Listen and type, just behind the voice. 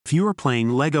If you are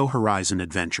playing LEGO Horizon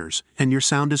Adventures and your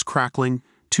sound is crackling,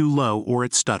 too low, or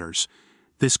it stutters,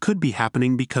 this could be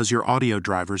happening because your audio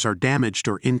drivers are damaged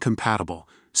or incompatible,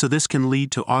 so this can lead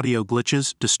to audio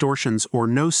glitches, distortions, or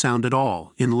no sound at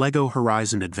all in LEGO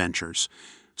Horizon Adventures.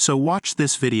 So watch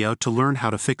this video to learn how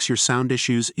to fix your sound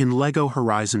issues in LEGO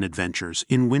Horizon Adventures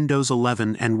in Windows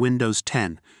 11 and Windows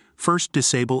 10. First,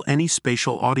 disable any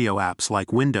spatial audio apps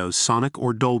like Windows Sonic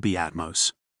or Dolby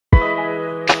Atmos.